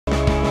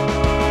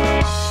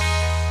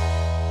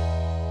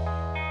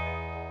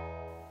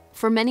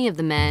For many of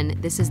the men,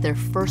 this is their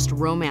first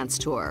romance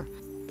tour.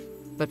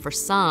 But for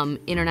some,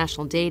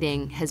 international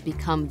dating has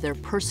become their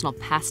personal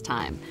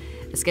pastime,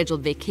 a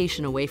scheduled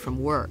vacation away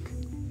from work.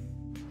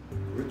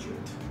 Richard,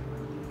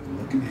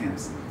 looking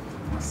handsome,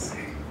 I must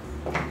say.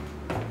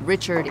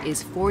 Richard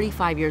is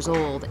 45 years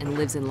old and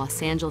lives in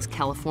Los Angeles,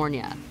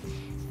 California.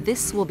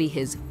 This will be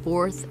his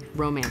 4th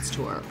romance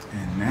tour.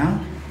 And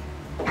now,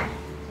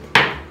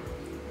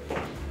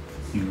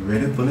 you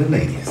ready for the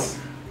ladies?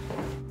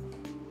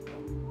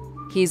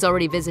 He's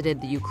already visited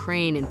the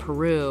Ukraine and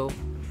Peru.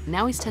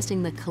 Now he's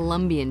testing the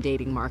Colombian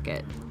dating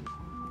market.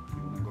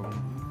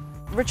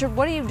 Richard,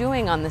 what are you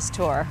doing on this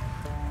tour?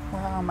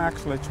 Well, I'm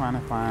actually trying to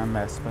find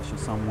that special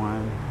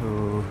someone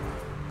who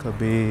could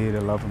be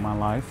the love of my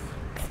life.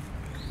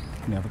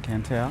 Never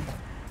can tell.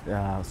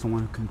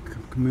 Someone who can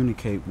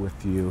communicate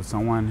with you,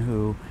 someone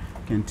who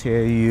can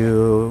tell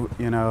you,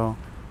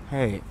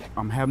 hey,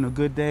 I'm having a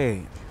good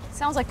day.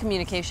 Sounds like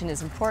communication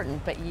is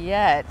important, but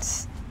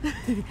yet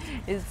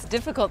it's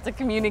difficult to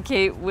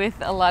communicate with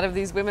a lot of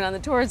these women on the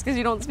tours because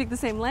you don't speak the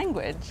same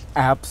language.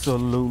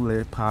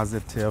 Absolutely,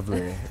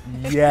 positively.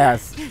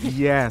 Yes,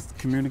 yes,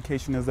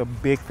 communication is a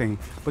big thing.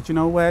 But you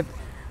know what?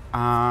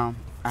 I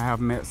have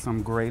met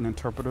some great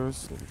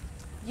interpreters.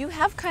 You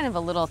have kind of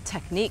a little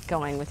technique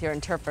going with your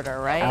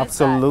interpreter, right?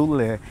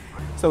 Absolutely.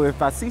 So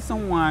if I see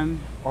someone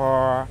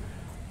or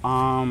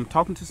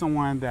talking to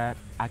someone that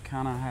I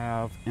kind of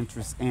have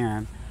interest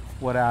in,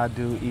 what I'll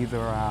do, either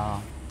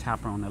I'll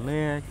tap her on the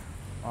leg,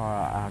 or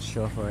I'll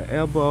show her an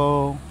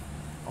elbow,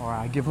 or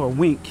I'll give her a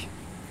wink,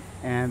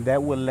 and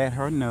that will let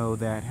her know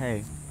that,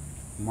 hey,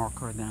 mark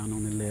her down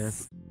on the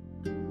list.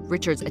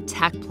 Richard's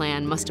attack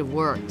plan must have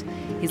worked.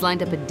 He's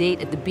lined up a date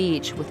at the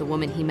beach with a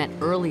woman he met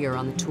earlier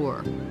on the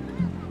tour.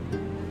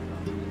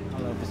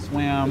 I love to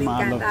swim,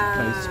 I love to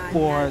play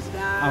sports,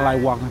 I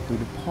like walking through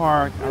the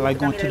park, I like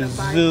going to the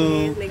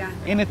zoo.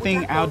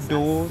 Anything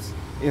outdoors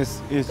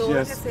is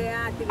just,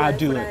 I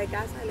do it.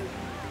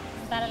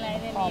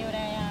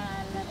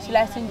 She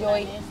likes to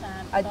enjoy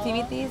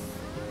activities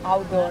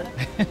outdoors.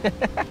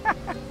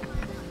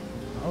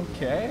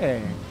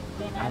 Okay,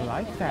 I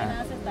like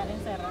that.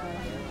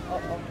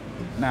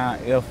 Now,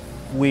 if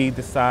we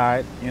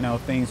decide,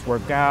 things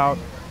work out,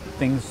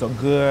 things are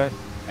good,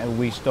 and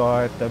we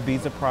start the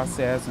visa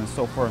process and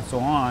so forth and so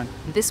on.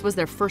 This was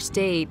their first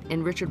date,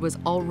 and Richard was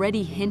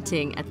already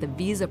hinting at the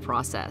visa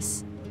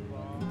process.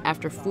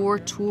 After 4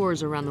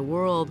 tours around the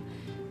world,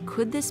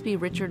 could this be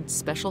Richard's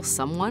special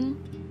someone?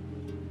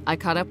 I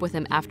caught up with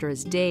him after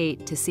his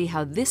date to see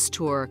how this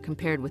tour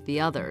compared with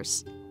the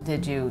others.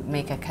 Did you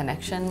make a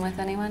connection with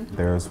anyone?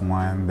 There's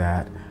one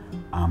that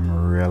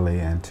I'm really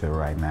into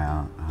right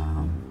now.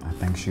 I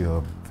think she's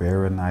a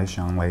very nice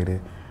young lady.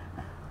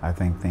 I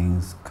think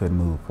things could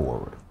move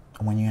forward.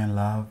 When you're in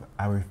love,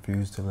 I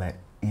refuse to let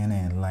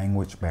any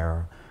language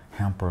barrier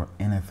hamper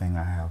anything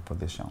I have for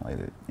this young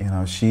lady.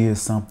 She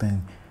is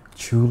something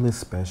truly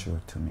special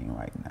to me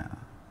right now.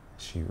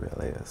 She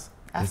really is.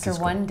 After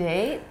one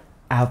date?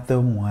 After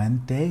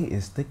one day,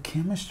 it's the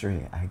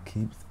chemistry. I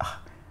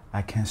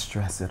can't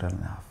stress it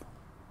enough.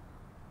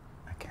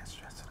 I can't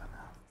stress it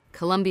enough.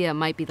 Colombia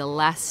might be the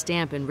last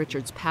stamp in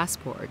Richard's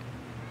passport,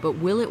 but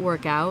will it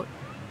work out?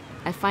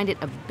 I find it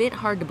a bit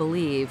hard to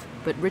believe,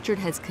 but Richard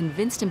has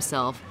convinced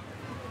himself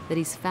that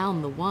he's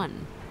found the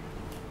one.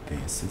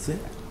 This is it.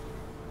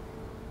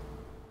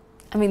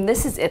 I mean,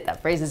 this is it.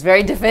 That phrase is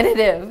very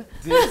definitive.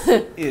 This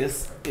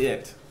is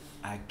it.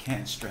 I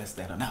can't stress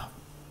that enough.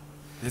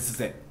 This is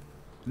it.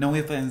 No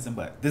ifs, ands, and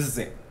buts. This is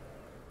it.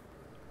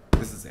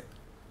 This is it.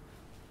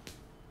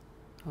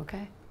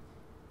 Okay.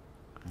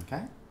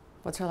 Okay?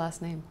 What's her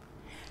last name?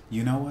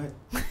 You know what?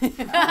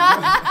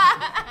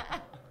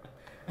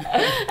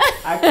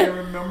 I can't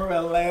remember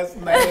her last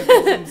name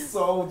because I'm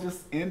so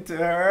just into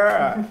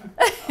her.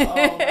 Oh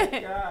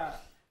my God.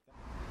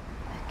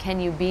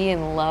 Can you be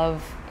in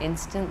love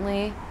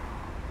instantly?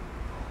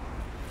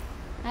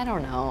 I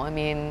don't know. I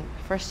mean,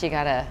 first you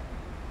gotta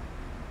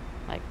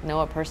know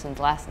a person's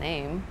last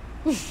name.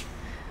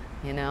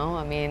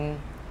 I mean,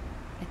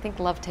 I think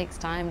love takes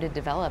time to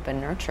develop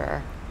and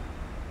nurture.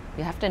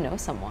 You have to know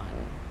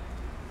someone.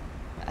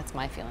 That's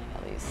my feeling,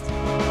 at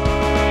least.